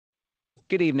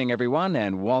Good evening, everyone,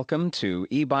 and welcome to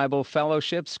EBible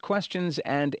Fellowship's Questions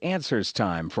and Answers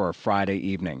time for Friday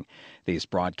evening. These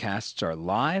broadcasts are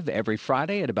live every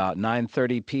Friday at about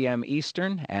 9:30 p.m.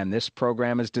 Eastern, and this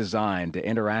program is designed to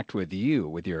interact with you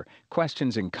with your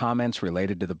questions and comments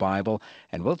related to the Bible,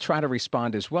 and we'll try to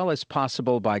respond as well as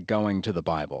possible by going to the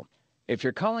Bible. If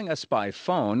you're calling us by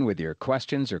phone with your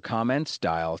questions or comments,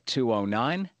 dial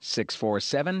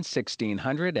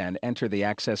 209-647-1600 and enter the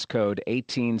access code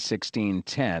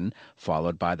 181610,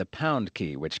 followed by the pound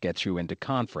key, which gets you into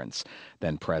conference.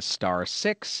 Then press star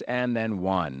 6 and then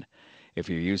 1. If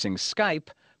you're using Skype,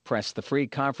 press the free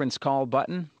conference call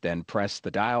button, then press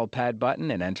the dial pad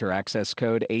button and enter access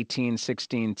code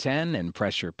 181610 and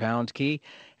press your pound key.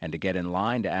 And to get in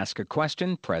line to ask a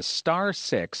question, press star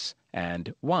 6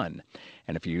 and 1.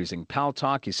 And if you're using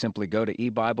Paltalk, you simply go to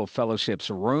EBible Fellowship's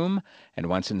room, and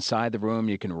once inside the room,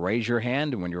 you can raise your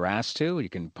hand, and when you're asked to, you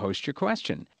can post your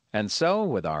question. And so,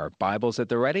 with our Bibles at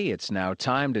the ready, it's now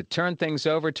time to turn things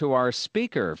over to our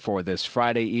speaker for this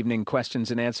Friday evening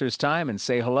questions and answers time and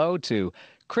say hello to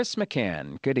Chris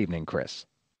McCann. Good evening, Chris.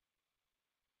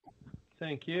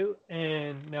 Thank you.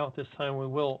 And now at this time, we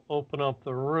will open up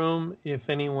the room. If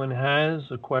anyone has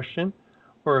a question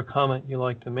or a comment you'd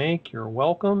like to make, you're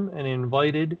welcome and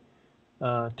invited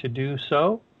to do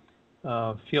so.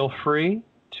 Feel free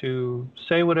to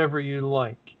say whatever you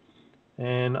like.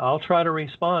 And I'll try to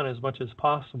respond as much as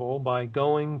possible by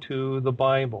going to the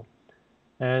Bible,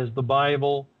 as the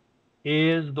Bible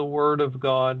is the Word of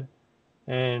God,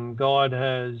 and God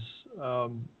has,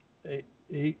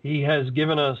 He has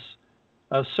given us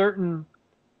a certain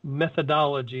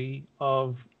methodology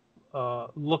of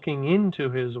looking into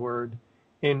His Word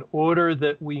in order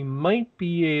that we might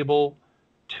be able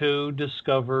to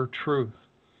discover truth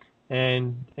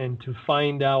and to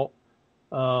find out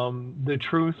the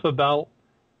truth about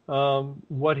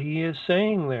what He is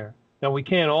saying there. Now, we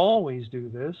can't always do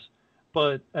this,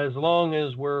 but as long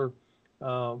as we're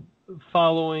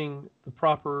following the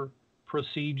proper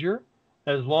procedure,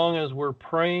 as long as we're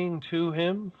praying to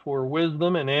Him for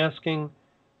wisdom and asking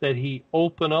that He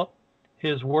open up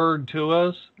His Word to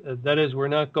us, that is, we're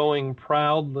not going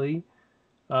proudly,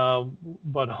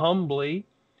 but humbly,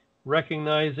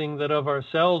 recognizing that of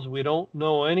ourselves we don't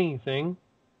know anything,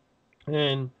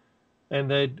 and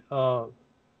that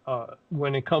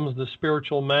when it comes to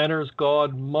spiritual matters,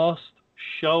 God must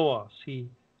show us. He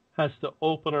has to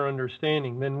open our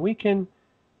understanding. Then we can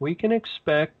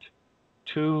expect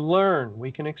to learn.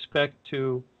 We can expect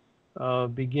to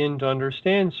begin to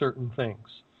understand certain things.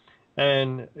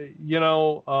 And,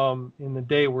 in the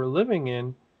day we're living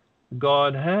in,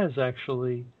 God has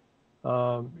actually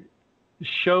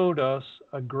showed us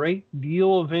a great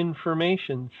deal of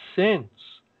information since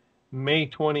May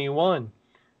 21,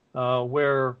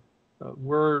 where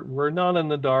we're not in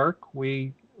the dark.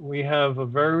 We have a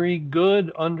very good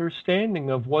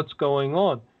understanding of what's going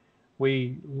on.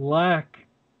 We lack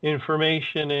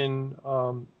information in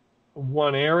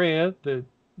one area, the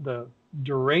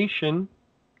duration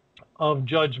of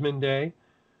Judgment Day,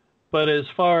 but as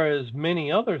far as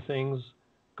many other things,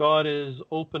 God is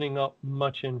opening up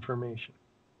much information.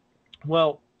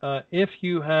 Well, if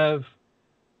you have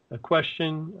a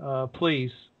question,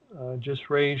 please just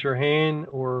raise your hand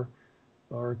or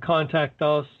contact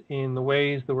us in the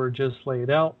ways that were just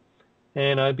laid out,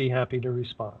 and I'd be happy to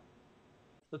respond.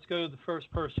 Let's go to the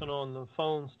first person on the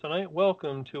phones tonight.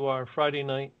 Welcome to our Friday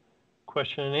night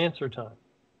question and answer time.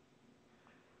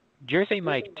 Jersey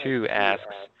Mike 2 asks,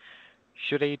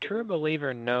 should a true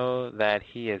believer know that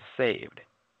he is saved?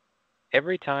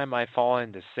 Every time I fall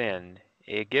into sin,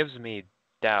 it gives me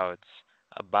doubts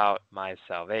about my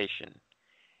salvation.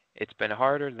 It's been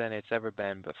harder than it's ever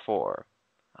been before.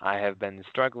 I have been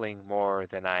struggling more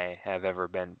than I have ever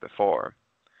been before.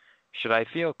 Should I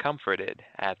feel comforted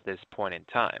at this point in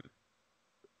time?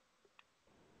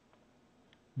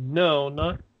 No,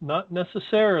 not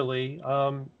necessarily.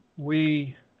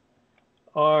 We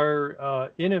are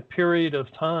in a period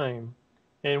of time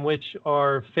in which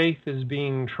our faith is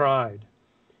being tried,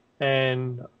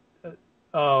 and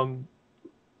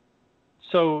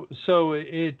so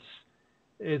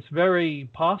it's very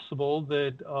possible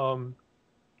that,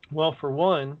 well, for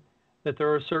one, that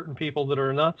there are certain people that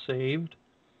are not saved,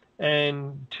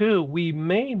 and two, we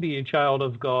may be a child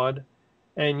of God,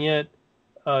 and yet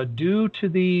due to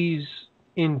these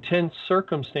intense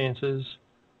circumstances,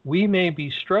 we may be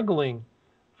struggling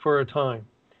for a time.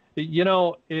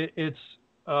 It's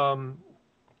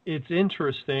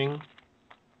interesting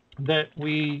that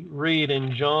we read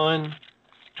in John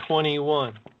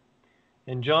 21.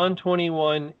 And John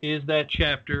 21 is that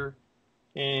chapter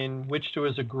in which there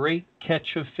was a great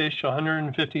catch of fish,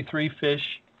 153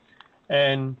 fish,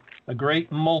 and a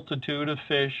great multitude of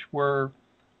fish were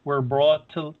brought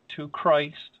to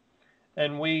Christ.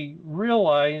 And we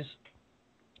realize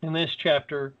in this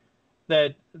chapter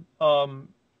that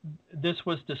this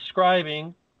was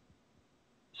describing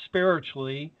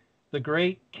spiritually the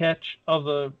great catch of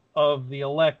the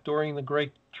elect during the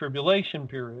Great Tribulation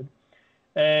period.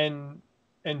 And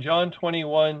John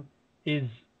 21 is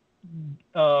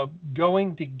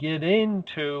going to get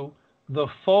into the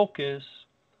focus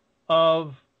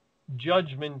of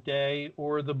Judgment Day,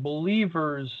 or the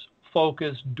believer's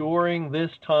focus during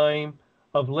this time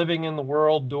of living in the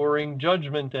world during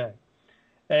Judgment Day.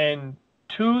 And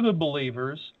to the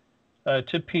believers,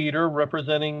 to Peter,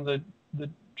 representing the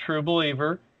true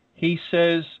believer, he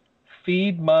says,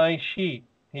 feed my sheep.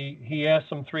 He asks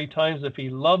him 3 times if he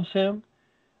loves him.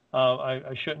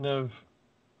 I shouldn't have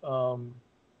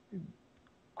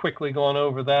quickly gone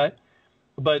over that,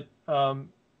 but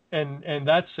and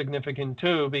that's significant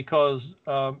too, because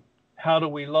how do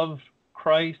we love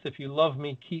Christ? If you love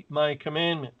me, keep my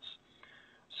commandments.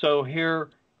 So here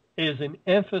is an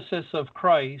emphasis of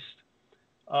Christ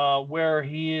where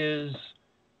he is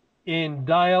in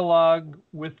dialogue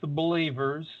with the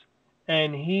believers,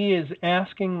 and he is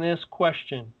asking this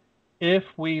question: if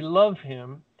we love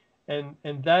him, and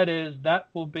that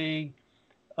will be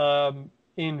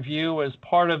in view as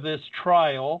part of this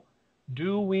trial.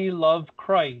 Do we love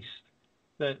Christ?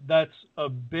 That's a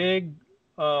big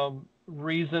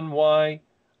reason why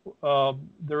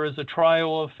there is a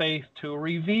trial of faith, to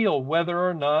reveal whether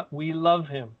or not we love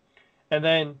him. And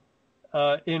then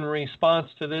in response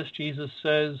to this, Jesus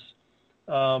says,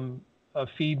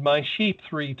 feed my sheep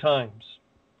 3 times,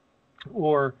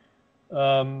 or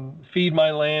feed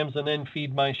my lambs, and then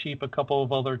feed my sheep a couple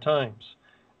of other times.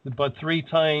 But 3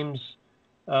 times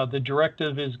the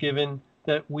directive is given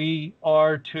that we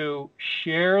are to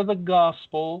share the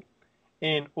gospel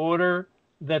in order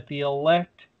that the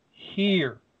elect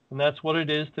hear. And that's what it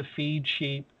is to feed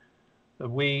sheep.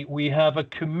 We have a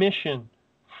commission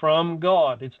from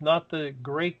God. It's not the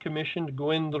Great Commission to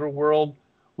go into the world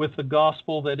with the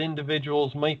gospel that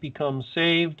individuals might become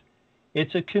saved.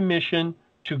 It's a commission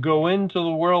to go into the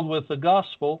world with the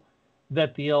gospel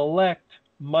that the elect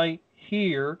might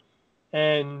hear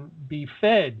and be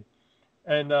fed.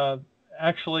 And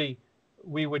actually,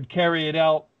 we would carry it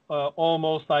out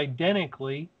almost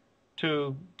identically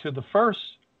to the first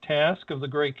task of the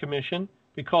Great Commission,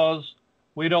 because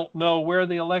we don't know where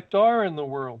the elect are in the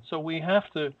world. So we have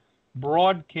to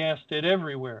broadcast it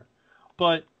everywhere.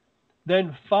 But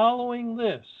then following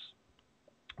this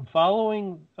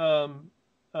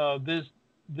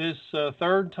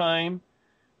third time,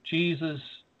 Jesus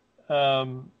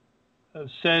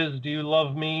says, do you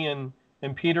love me?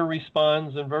 And Peter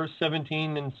responds in verse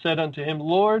 17, and said unto him,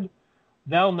 Lord,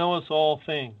 thou knowest all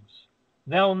things.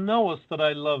 Thou knowest that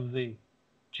I love thee.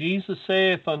 Jesus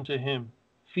saith unto him,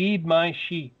 feed my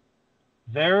sheep.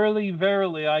 Verily,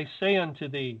 verily, I say unto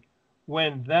thee,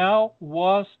 when thou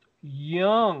wast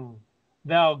young,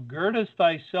 thou girdest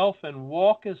thyself and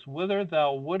walkest whither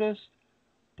thou wouldest.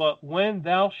 But when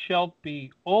thou shalt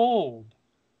be old,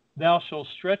 thou shalt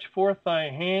stretch forth thy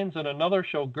hands, and another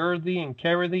shall gird thee and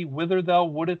carry thee whither thou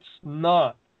wouldest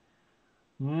not.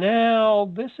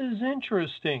 Now, this is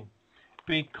interesting,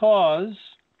 because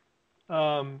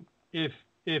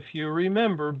if you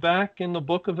remember back in the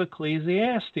book of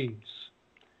Ecclesiastes,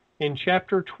 in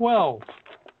chapter 12,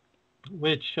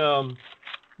 which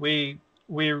we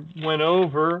went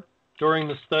over during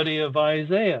the study of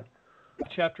Isaiah,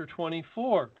 chapter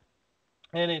 24,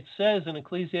 and it says in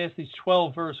Ecclesiastes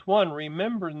 12, verse 1,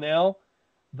 remember now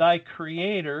thy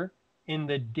Creator in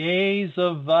the days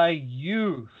of thy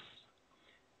youth,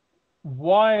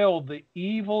 while the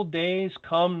evil days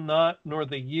come not, nor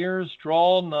the years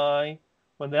draw nigh,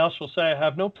 when thou shalt say, I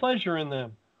have no pleasure in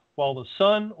them, while the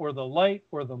sun or the light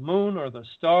or the moon or the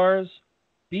stars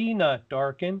be not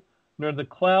darkened, nor the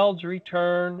clouds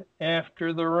return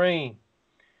after the rain.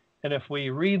 And if we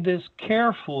read this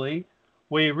carefully,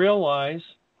 we realize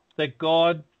that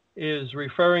God is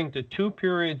referring to 2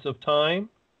 periods of time: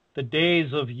 the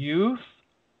days of youth,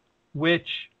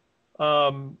 which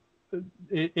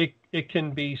it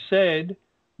can be said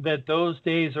that those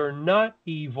days are not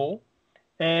evil,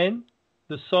 and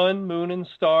the sun, moon, and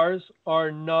stars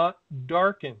are not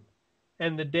darkened.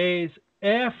 And the days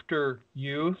after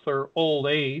youth, or old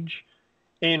age,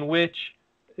 in which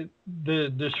the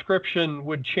description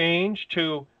would change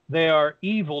to they are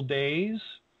evil days,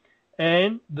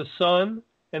 and the sun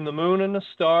and the moon and the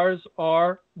stars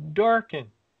are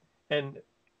darkened. And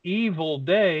evil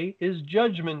day is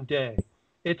Judgment Day.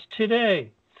 It's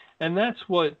today. And that's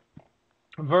what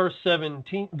verse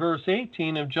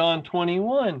 18 of John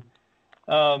 21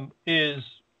 is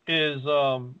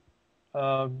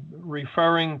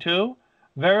referring to.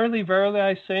 Verily, verily,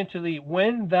 I say unto thee,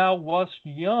 when thou wast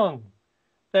young,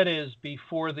 that is,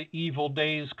 before the evil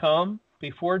days come,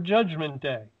 before judgment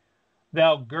day,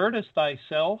 thou girdest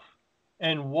thyself,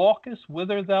 and walkest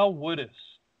whither thou wouldest.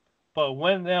 But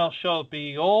when thou shalt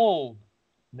be old,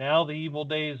 now the evil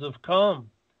days have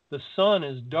come, the sun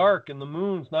is dark, and the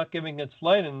moon's not giving its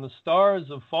light, and the stars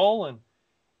have fallen.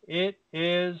 It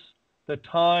is the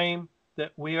time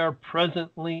that we are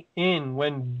presently in,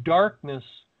 when darkness,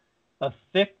 a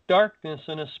thick darkness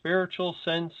in a spiritual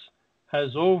sense,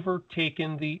 has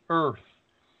overtaken the earth.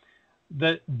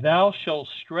 That thou shalt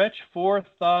stretch forth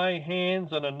thy hands,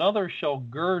 and another shall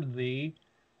gird thee,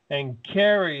 and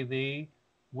carry thee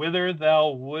whither thou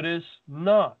wouldest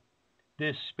not.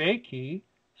 This spake he,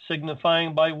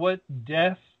 signifying by what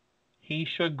death he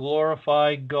should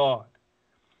glorify God.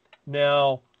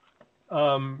 Now,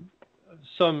 some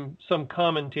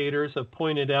commentators have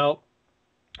pointed out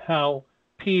how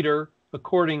Peter,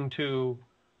 according to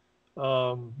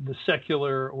the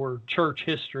secular or church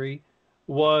history,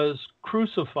 was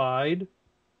crucified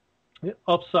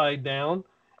upside down,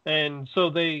 and so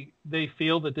they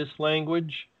feel that this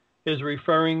language is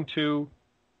referring to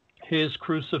his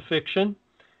crucifixion,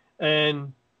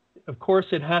 and of course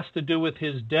it has to do with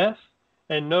his death.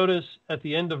 And notice at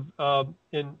the end of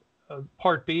in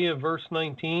part B of verse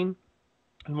 19,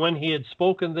 and when he had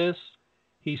spoken this,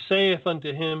 he saith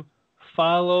unto him,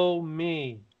 follow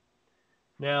me.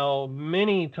 Now,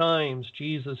 many times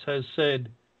Jesus has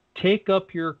said, take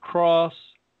up your cross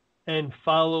and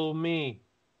follow me.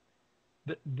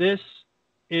 This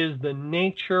is the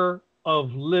nature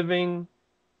of living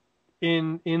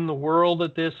in the world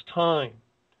at this time.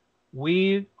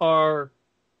 We are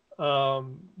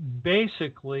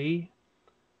basically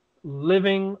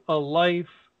living a life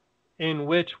in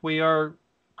which we are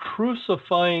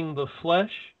crucifying the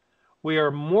flesh. We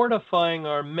are mortifying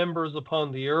our members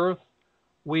upon the earth.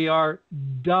 We are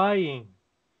dying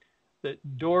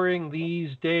during these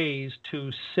days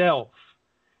to self.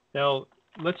 Now,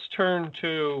 let's turn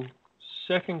to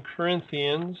 2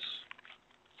 Corinthians.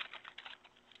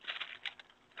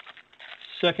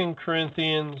 2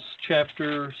 Corinthians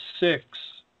chapter 6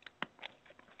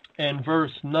 and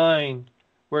verse 9,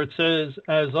 where it says,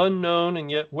 as unknown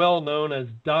and yet well known, as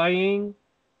dying,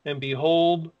 and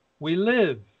behold, we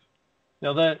live.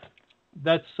 Now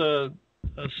that's a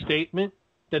statement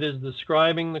that is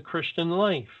describing the Christian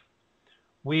life.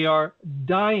 We are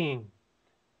dying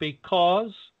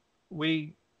because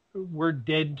we're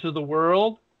dead to the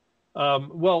world.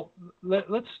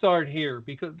 Let's start here,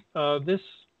 because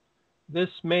this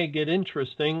may get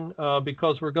interesting,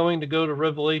 because we're going to go to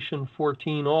Revelation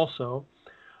 14 also.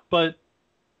 But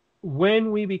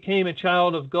when we became a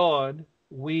child of God,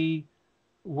 we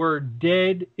were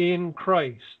dead in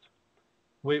Christ.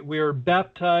 We are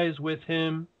baptized with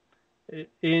him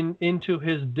into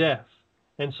his death.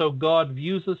 And so God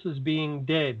views us as being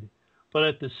dead. But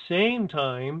at the same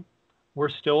time, we're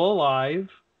still alive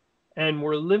and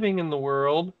we're living in the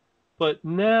world. But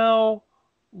now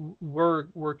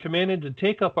we're commanded to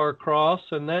take up our cross,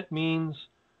 and that means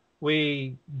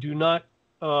we do not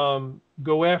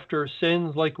go after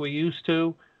sins like we used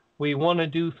to. We want to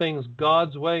do things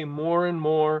God's way more and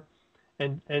more.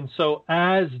 And so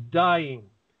as dying,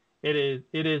 it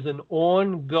is an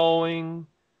ongoing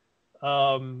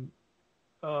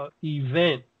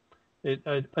event,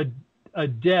 a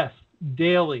death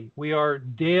daily. We are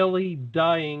daily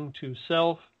dying to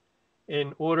self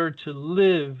in order to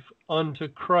live unto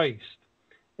Christ.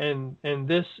 And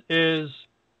this is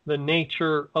the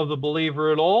nature of the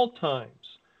believer at all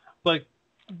times. But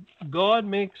God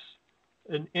makes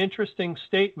an interesting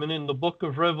statement in the book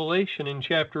of Revelation in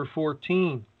chapter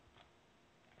 14.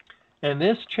 And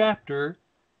this chapter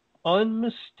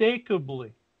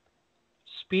unmistakably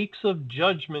speaks of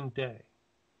Judgment Day.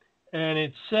 And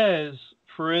it says,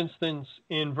 for instance,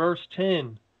 in verse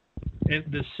 10,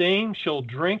 the same shall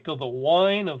drink of the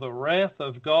wine of the wrath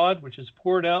of God, which is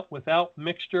poured out without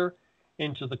mixture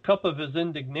into the cup of his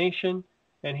indignation,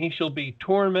 and he shall be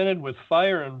tormented with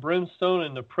fire and brimstone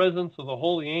in the presence of the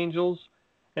holy angels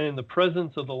and in the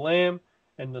presence of the Lamb,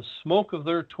 and the smoke of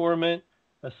their torment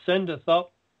ascendeth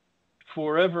up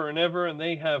forever and ever, and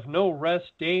they have no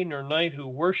rest day nor night who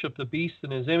worship the beast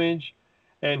in his image,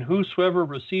 and whosoever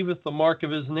receiveth the mark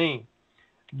of his name.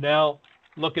 Now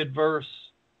look at verse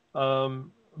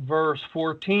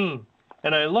 14.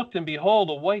 And I looked, and behold,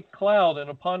 a white cloud, and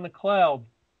upon the cloud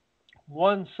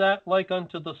one sat like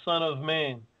unto the Son of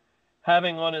Man.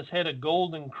 having on his head a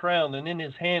golden crown, and in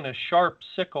his hand a sharp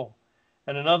sickle.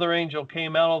 And another angel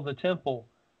came out of the temple,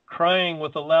 crying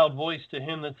with a loud voice to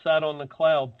him that sat on the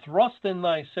cloud, Thrust in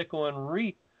thy sickle and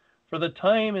reap, for the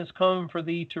time is come for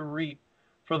thee to reap,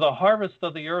 for the harvest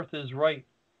of the earth is ripe.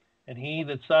 And he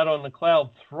that sat on the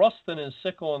cloud thrust in his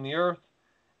sickle on the earth,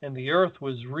 and the earth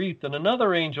was reaped. And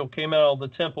another angel came out of the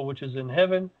temple which is in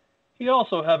heaven, he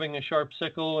also having a sharp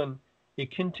sickle, and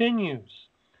it continues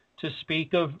to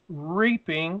speak of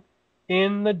reaping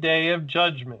in the day of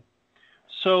judgment.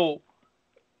 So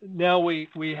now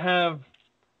we have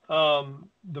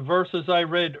the verses I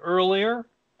read earlier,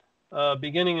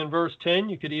 beginning in verse 10.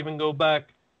 You could even go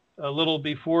back a little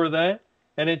before that,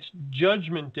 and it's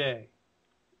Judgment Day.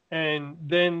 And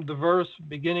then the verse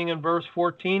beginning in verse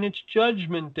 14, it's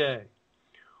Judgment Day.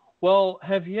 Well,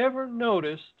 have you ever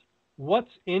noticed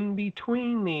what's in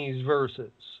between these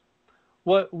verses?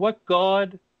 What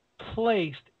God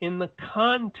placed in the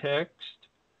context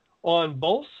on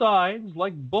both sides,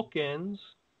 like bookends,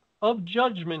 of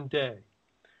Judgment Day.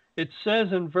 It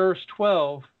says in verse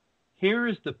 12, here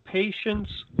is the patience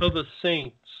of the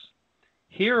saints.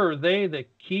 Here are they that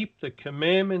keep the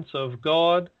commandments of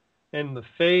God and the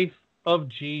faith of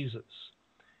Jesus.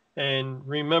 And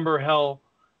remember how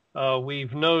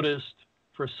we've noticed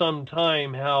for some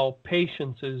time how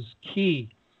patience is key.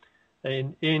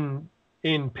 And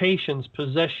in patience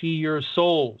possess ye your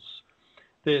souls.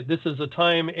 This is a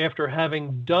time after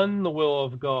having done the will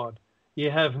of God.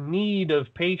 You have need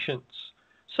of patience.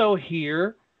 So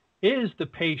here is the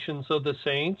patience of the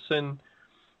saints. And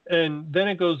then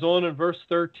it goes on in verse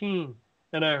 13.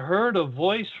 And I heard a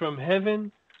voice from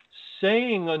heaven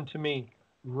saying unto me,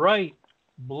 Write,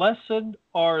 blessed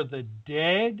are the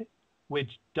dead which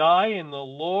die in the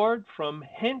Lord from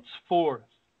henceforth.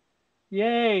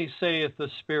 Yea, saith the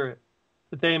Spirit,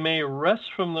 that they may rest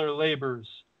from their labors,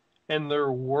 and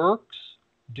their works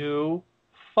do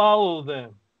follow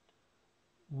them.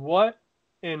 What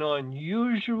an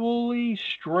unusually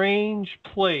strange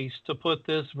place to put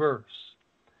this verse.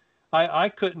 I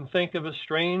couldn't think of a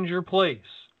stranger place.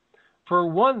 For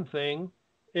one thing,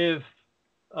 if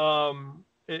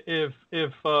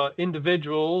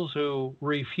individuals who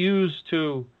refuse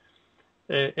to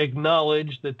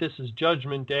acknowledge that this is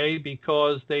Judgment Day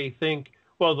because they think,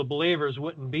 well, the believers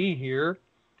wouldn't be here.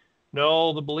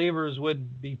 No, the believers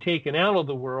would be taken out of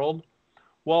the world.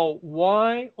 Well,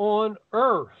 why on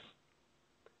earth?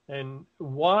 And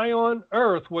why on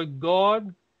earth would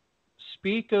God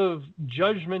speak of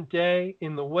Judgment Day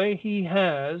in the way he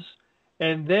has,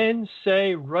 and then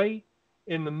say right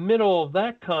in the middle of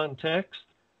that context,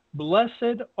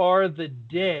 blessed are the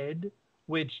dead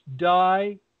which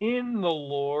die in the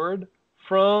Lord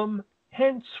from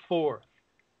henceforth.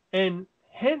 And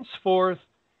henceforth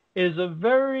is a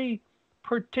very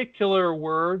particular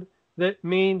word that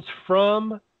means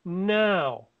from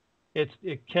now.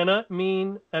 It cannot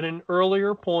mean at an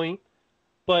earlier point,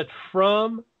 but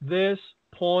from this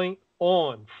point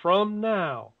on, from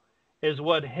now, is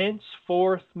what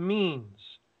henceforth means.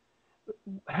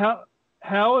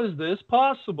 How is this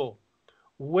possible?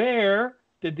 Where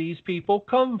did these people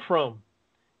come from?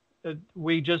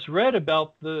 We just read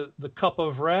about the cup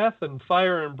of wrath and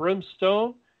fire and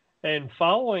brimstone, and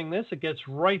following this, it gets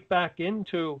right back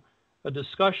into a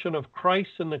discussion of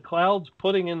Christ in the clouds,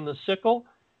 putting in the sickle.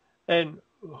 And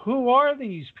who are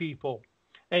these people?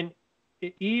 And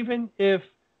even if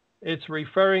it's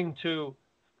referring to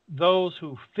those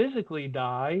who physically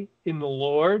die in the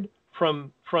Lord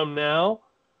from now,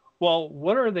 well,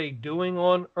 what are they doing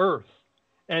on earth?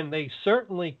 And they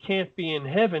certainly can't be in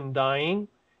heaven dying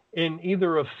in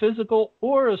either a physical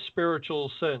or a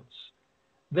spiritual sense.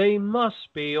 They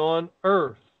must be on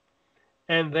earth,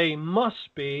 and they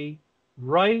must be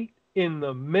right in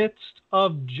the midst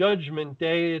of Judgment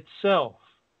Day itself.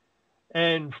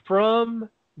 And from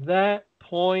that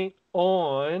point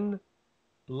on,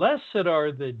 blessed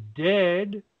are the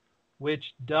dead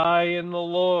which die in the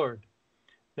Lord.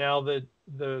 Now, the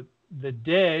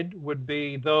dead would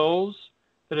be those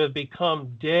that have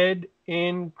become dead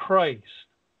in Christ.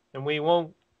 And we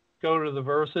won't go to the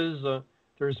verses.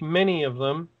 There's many of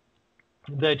them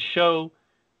that show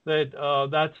that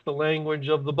that's the language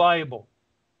of the Bible.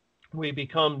 We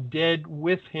become dead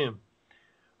with him,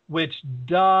 which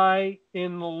die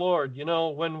in the Lord. You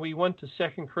know, when we went to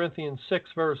 2 Corinthians 6,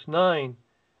 verse 9,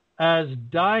 as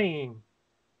dying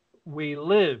we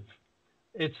live.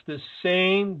 It's the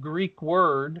same Greek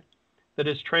word that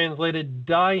is translated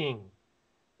dying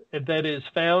that is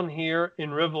found here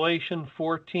in Revelation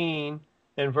 14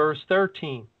 and verse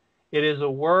 13. It is a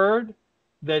word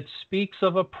that speaks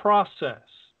of a process.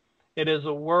 It is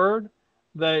a word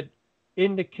that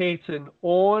indicates an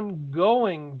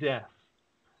ongoing death,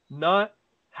 not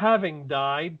having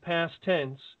died, past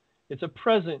tense. It's a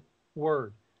present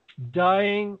word.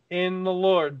 Dying in the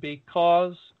Lord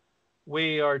because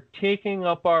we are taking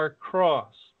up our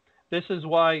cross. This is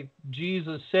why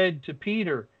Jesus said to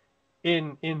Peter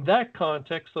in that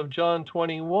context of John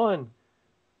 21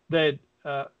 that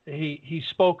he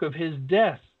spoke of his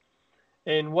death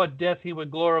and what death he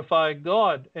would glorify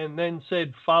God, and then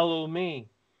said, "Follow me."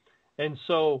 And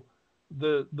so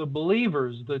the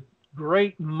believers, the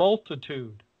great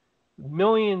multitude,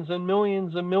 millions and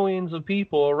millions and millions of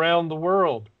people around the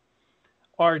world,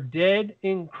 are dead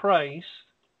in Christ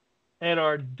and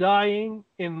are dying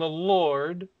in the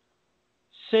Lord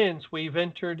since we've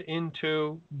entered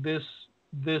into this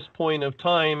point of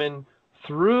time. And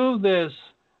through this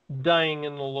dying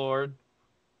in the Lord,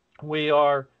 we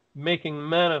are making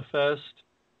manifest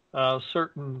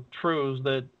certain truths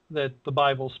that the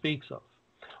Bible speaks of.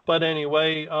 But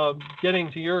anyway,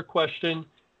 getting to your question,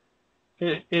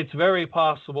 it's very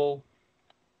possible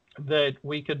that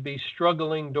we could be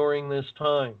struggling during this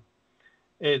time.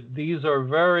 These are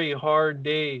very hard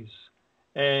days,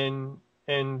 and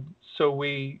so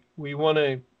we want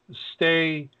to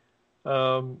stay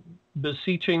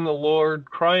beseeching the Lord,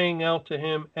 crying out to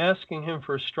Him, asking Him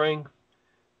for strength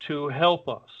to help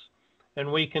us.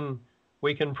 And we can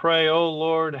pray, "Oh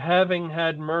Lord, having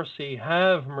had mercy,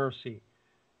 have mercy,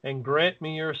 and grant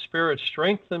me your Spirit,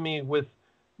 strengthen me with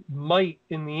might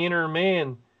in the inner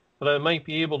man, that I might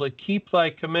be able to keep thy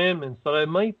commandments, that I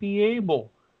might be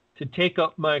able to take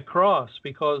up my cross,"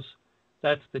 because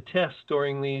that's the test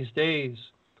during these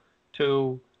days,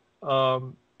 to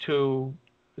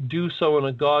do so in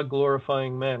a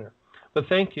God-glorifying manner. But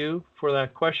thank you for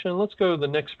that question. Let's go to the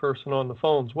next person on the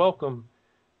phones. Welcome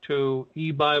to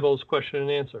EBible's question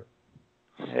and answer.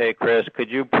 Hey, Chris, could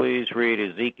you please read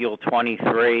Ezekiel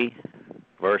 23,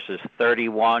 verses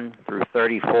 31 through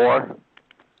 34?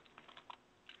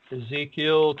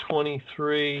 Ezekiel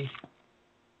 23,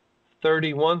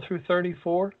 31 through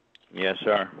 34? Yes,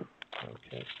 sir.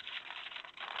 Okay.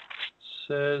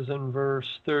 Says in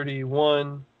verse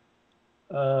 31,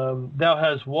 "Thou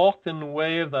hast walked in the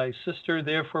way of thy sister,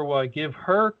 therefore will I give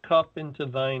her cup into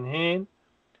thine hand.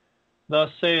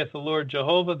 Thus saith the Lord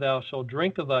Jehovah, thou shalt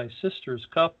drink of thy sister's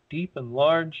cup, deep and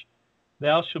large.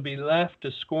 Thou shalt be laughed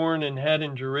to scorn and had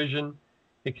in derision.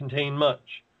 It contained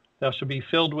much. Thou shalt be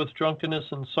filled with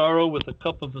drunkenness and sorrow, with a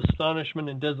cup of astonishment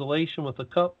and desolation, with a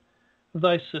cup of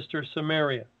thy sister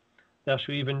Samaria. Thou shalt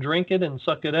even drink it and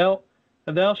suck it out,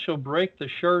 and thou shalt break the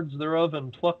sherds thereof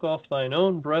and pluck off thine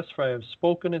own breast, for I have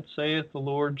spoken it, saith the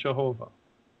Lord Jehovah."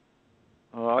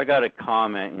 Well, I got a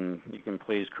comment, and you can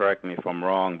please correct me if I'm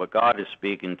wrong, but God is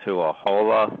speaking to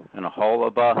Aholah and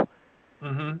Aholibah,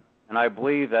 Mm-hmm. and I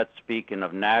believe that's speaking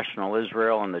of national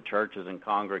Israel and the churches and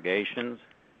congregations.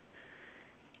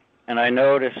 And I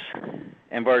notice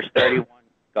in verse 31,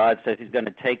 God says He's going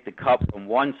to take the cup from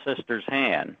one sister's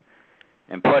hand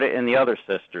and put it in the other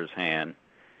sister's hand.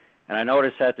 And I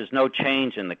notice that there's no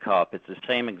change in the cup. It's the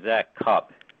same exact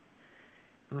cup.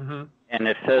 Mm-hmm. And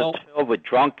it says filled with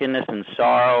drunkenness and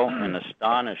sorrow and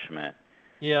astonishment.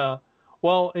 Yeah.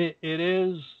 Well, it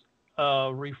is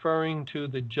referring to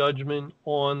the judgment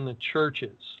on the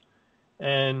churches.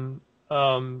 And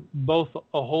both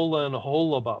Aholah and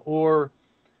Aholibah, or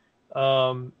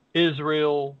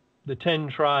Israel, the 10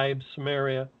 tribes,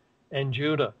 Samaria, and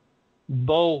Judah,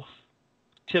 both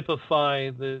typify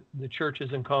the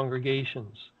churches and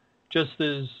congregations, just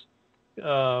as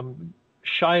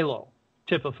Shiloh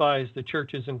typifies the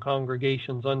churches and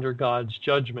congregations under God's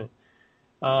judgment.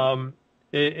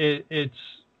 It's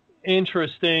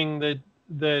interesting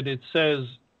that it says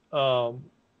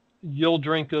you'll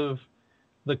drink of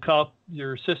the cup,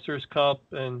 your sister's cup,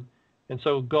 and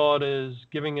so God is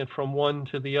giving it from one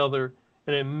to the other,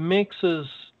 and it makes us,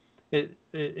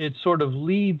 it sort of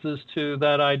leads us to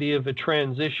that idea of a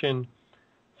transition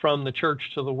from the church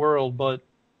to the world, but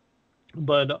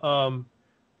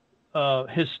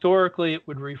historically it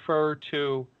would refer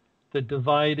to the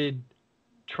divided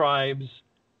tribes,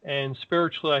 and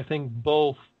spiritually I think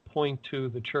both point to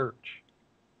the church.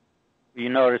 You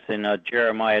notice in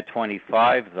Jeremiah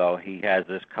 25, though, He has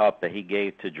this cup that He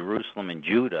gave to Jerusalem and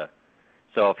Judah.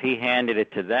 So if He handed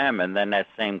it to them, and then that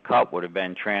same cup would have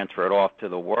been transferred off to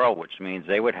the world, which means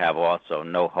they would have also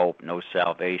no hope, no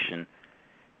salvation.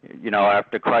 You know,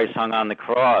 after Christ hung on the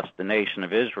cross, the nation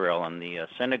of Israel and the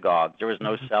synagogues, there was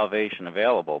no salvation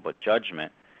available but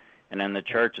judgment. And in the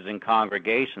churches and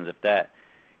congregations, if that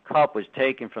cup was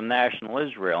taken from national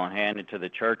Israel and handed to the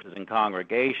churches and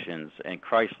congregations, and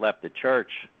Christ left the church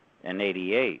in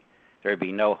 88, there'd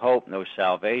be no hope, no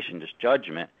salvation, just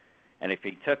judgment. And if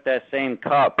he took that same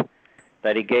cup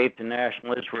that he gave to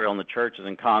national Israel and the churches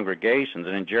and congregations,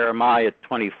 and in Jeremiah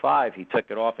 25, he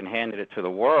took it off and handed it to the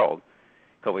world,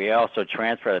 could we also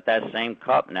transfer that same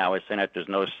cup now is saying that there's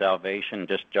no salvation,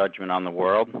 just judgment on the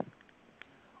world?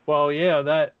 Well, yeah,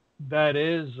 that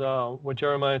is what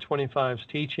Jeremiah 25 is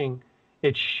teaching.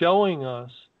 It's showing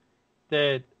us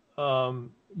that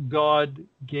God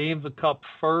gave the cup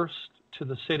first to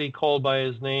the city called by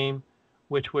his name,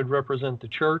 which would represent the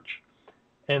church.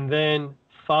 And then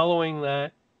following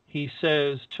that, he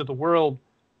says to the world,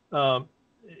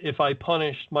 if I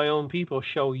punished my own people,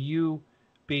 shall you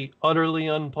be utterly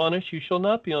unpunished? You shall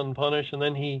not be unpunished. And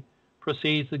then he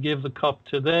proceeds to give the cup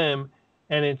to them,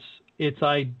 and it's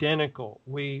identical.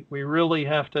 We really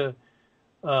have to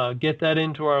get that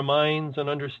into our minds and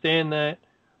understand that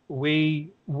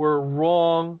we were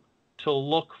wrong to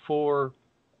look for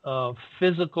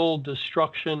physical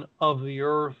destruction of the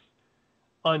earth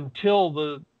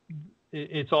until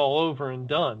it's all over and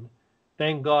done.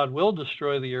 Then God will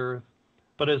destroy the earth.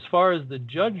 But as far as the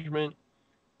judgment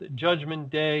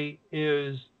day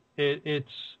is,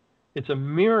 it's a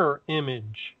mirror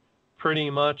image pretty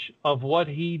much of what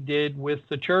he did with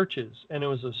the churches. And it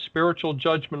was a spiritual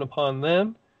judgment upon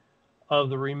them of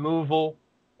the removal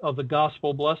of the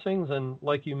gospel blessings and,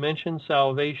 like you mentioned,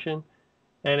 salvation.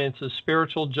 And it's a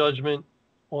spiritual judgment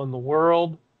on the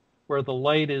world where the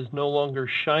light is no longer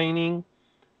shining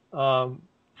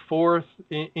forth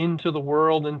into the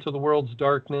world's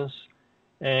darkness,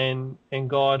 and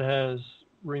God has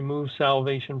removed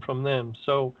salvation from them.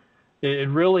 So it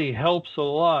really helps a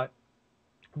lot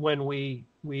when we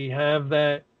have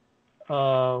that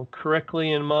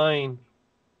correctly in mind,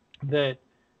 that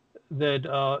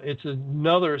it's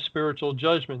another spiritual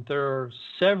judgment. There are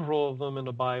several of them in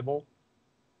the Bible,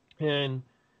 and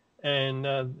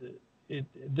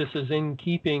this is in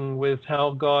keeping with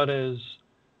how God has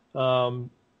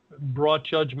brought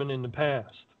judgment in the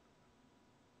past.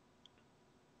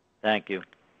 Thank you.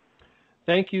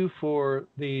 Thank you for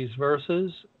these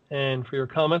verses and for your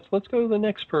comments. Let's go to the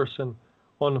next person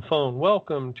on the phone.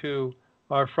 Welcome to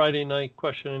our Friday night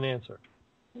question and answer.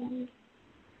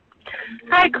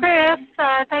 Hi, Chris.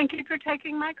 Thank you for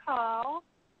taking my call.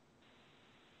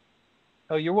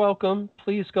 Oh, you're welcome.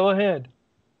 Please go ahead.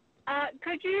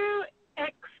 Could you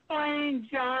explain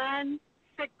John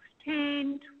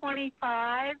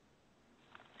 16:25?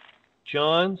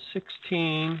 John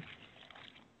 16,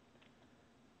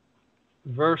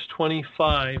 verse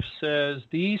 25 says,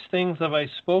 "These things have I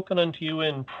spoken unto you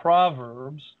in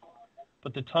Proverbs,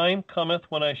 but the time cometh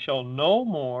when I shall no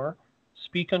more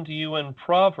speak unto you in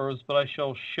Proverbs, but I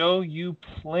shall show you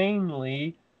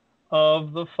plainly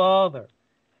of the Father."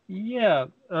 Yeah,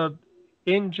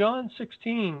 in John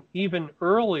 16, even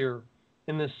earlier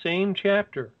in the same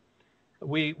chapter,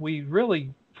 we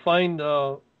really find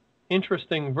an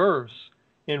interesting verse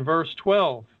in verse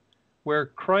 12, where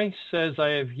Christ says, "I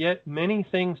have yet many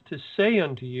things to say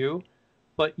unto you,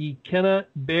 but ye cannot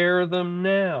bear them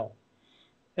now."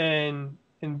 And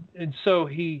so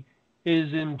he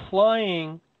is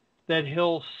implying that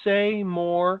he'll say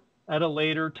more at a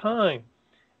later time.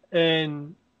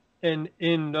 And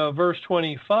in verse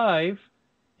 25,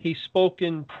 he spoke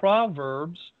in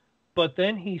Proverbs, but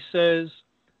then he says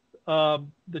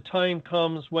the time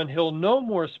comes when he'll no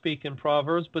more speak in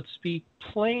Proverbs, but speak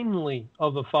plainly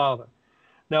of the Father.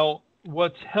 Now,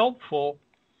 what's helpful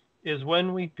is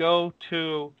when we go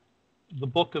to the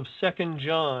book of 2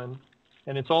 John,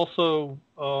 and it's also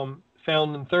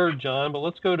found in 3 John, but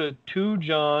let's go to 2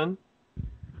 John,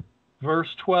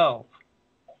 verse 12.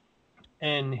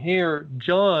 And here,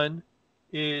 John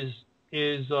is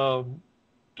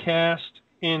cast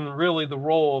in really the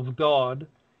role of God.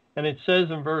 And it says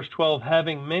in verse 12,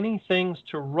 "Having many things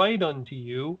to write unto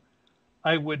you,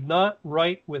 I would not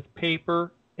write with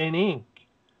paper and ink,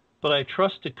 but I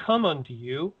trust to come unto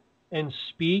you and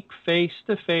speak face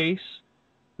to face,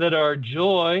 that our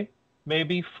joy may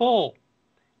be full."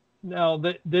 Now,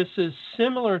 this is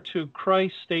similar to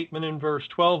Christ's statement in verse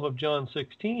 12 of John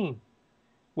 16,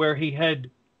 where he had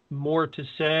more to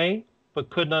say, but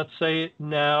could not say it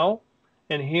now.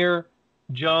 And here,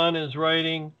 John is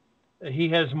writing, he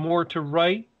has more to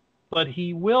write, but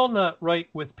he will not write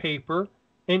with paper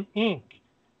and ink.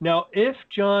 Now, if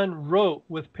John wrote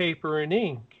with paper and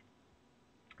ink,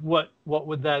 what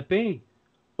would that be?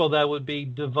 Well, that would be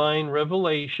divine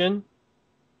revelation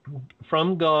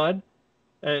from God,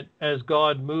 as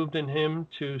God moved in him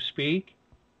to speak,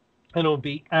 and it would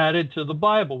be added to the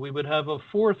Bible. We would have a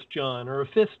 4th John or a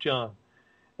 5th John.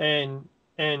 And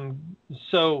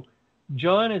so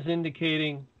John is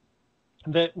indicating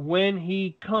that when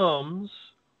he comes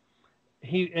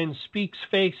and speaks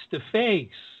face to face,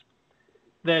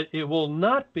 that it will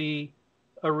not be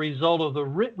a result of the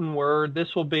written word.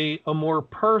 This will be a more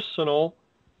personal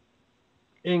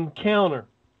encounter.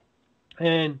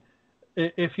 And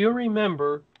if you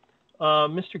remember,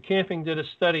 Mr. Camping did a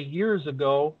study years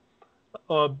ago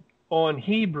on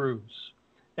Hebrews,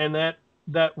 and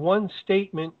that one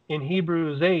statement in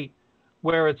Hebrews 8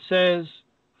 where it says,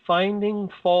 finding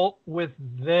fault with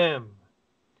them,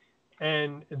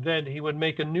 and then he would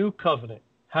make a new covenant,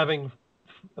 having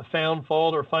found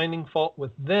fault or finding fault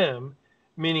with them,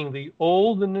 meaning the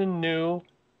old and the new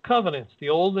covenants, the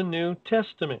Old and New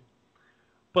Testament.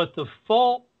 But the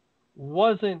fault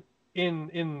wasn't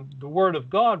in the Word of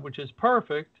God, which is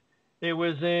perfect. It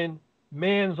was in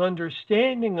man's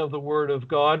understanding of the Word of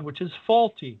God, which is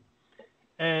faulty.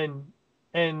 And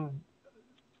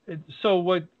so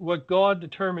what God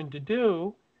determined to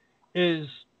do is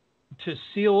to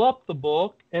seal up the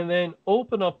book and then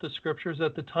open up the scriptures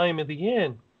at the time of the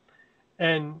end.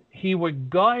 And he would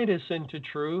guide us into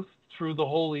truth through the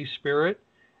Holy Spirit,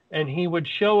 and he would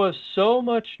show us so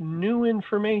much new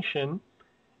information.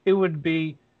 It would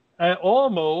be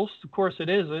almost, of course it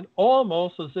isn't,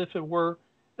 almost as if it were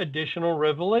additional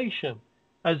revelation,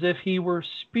 as if he were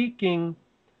speaking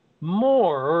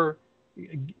more, or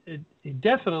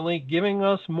definitely giving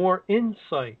us more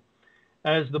insight,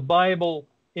 as the Bible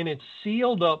in its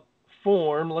sealed up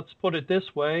form, let's put it this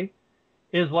way,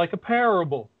 is like a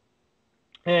parable.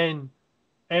 And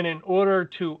in order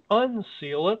to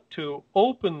unseal it, to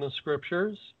open the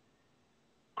scriptures,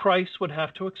 Christ would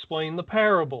have to explain the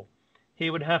parable. He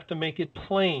would have to make it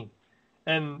plain.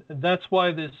 And that's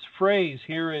why this phrase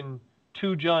here in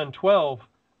 2 John 12,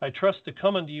 I trust to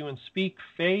come unto you and speak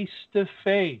face to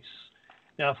face.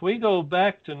 Now, if we go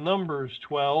back to Numbers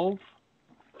 12,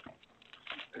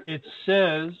 it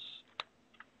says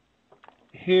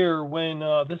here when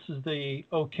this is the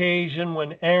occasion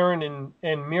when Aaron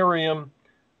and Miriam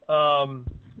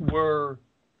were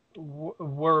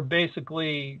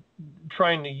basically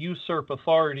trying to usurp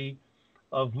authority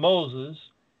of Moses,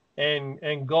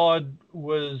 and God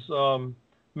was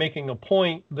making a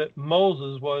point that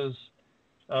Moses was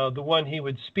the one he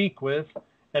would speak with.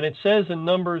 And it says in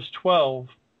Numbers 12,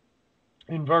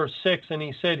 in verse 6, and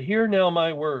he said, hear now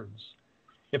my words.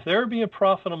 If there be a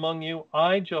prophet among you,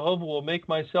 I, Jehovah, will make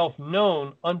myself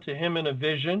known unto him in a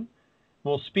vision,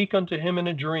 will speak unto him in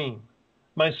a dream.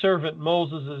 My servant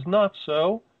Moses is not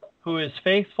so, who is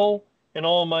faithful in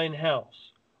all mine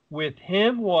house. With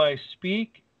him will I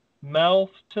speak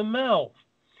mouth to mouth.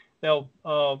 Now,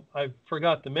 I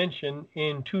forgot to mention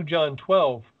in 2 John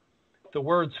 12, the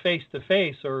words face to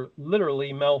face are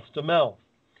literally mouth to mouth.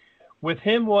 With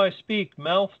him will I speak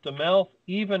mouth to mouth,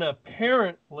 even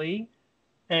apparently,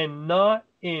 and not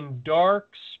in dark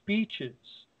speeches.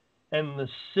 And the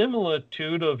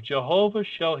similitude of Jehovah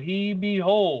shall he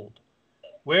behold.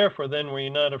 Wherefore then were ye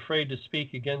not afraid to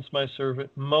speak against my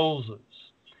servant Moses?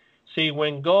 See,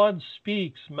 when God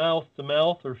speaks mouth to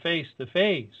mouth or face to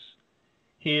face,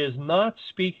 he is not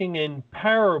speaking in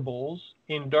parables,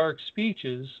 in dark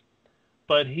speeches,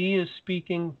 but he is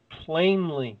speaking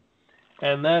plainly.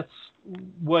 And that's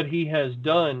what he has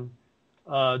done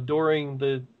during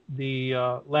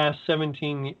the last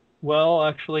 17, well,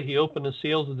 actually he opened the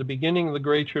seals at the beginning of the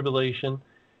Great Tribulation,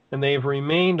 and they've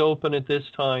remained open at this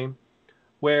time,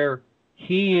 where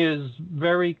he is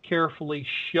very carefully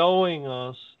showing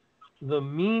us the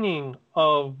meaning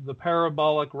of the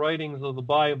parabolic writings of the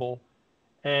Bible.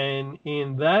 And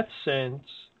in that sense,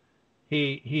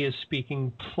 he is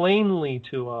speaking plainly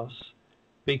to us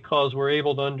because we're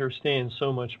able to understand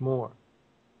so much more.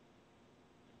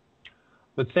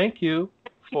 But thank you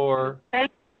for that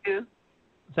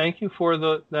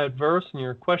verse and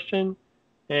your question.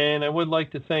 And I would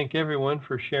like to thank everyone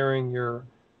for sharing your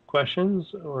questions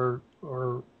or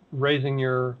raising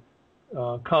your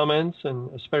comments, and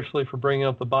especially for bringing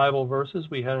up the Bible verses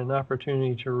we had an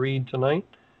opportunity to read tonight.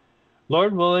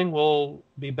 Lord willing, we'll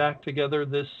be back together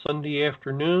this Sunday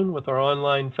afternoon with our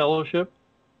online fellowship,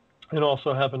 and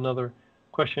also have another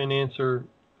question and answer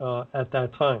at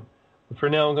that time. But for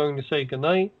now, I'm going to say good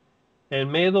night, and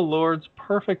may the Lord's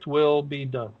perfect will be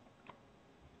done.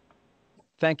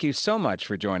 Thank you so much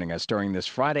for joining us during this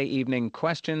Friday evening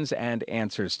questions and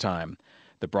answers time.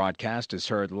 The broadcast is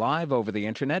heard live over the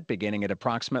internet beginning at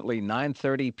approximately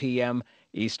 9:30 p.m.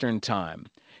 Eastern Time.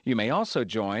 You may also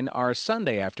join our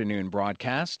Sunday afternoon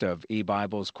broadcast of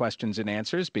EBible's Questions and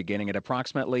Answers beginning at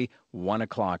approximately 1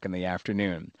 o'clock in the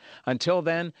afternoon. Until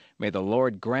then, may the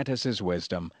Lord grant us his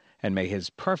wisdom, and may his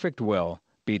perfect will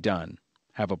be done.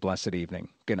 Have a blessed evening.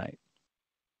 Good night.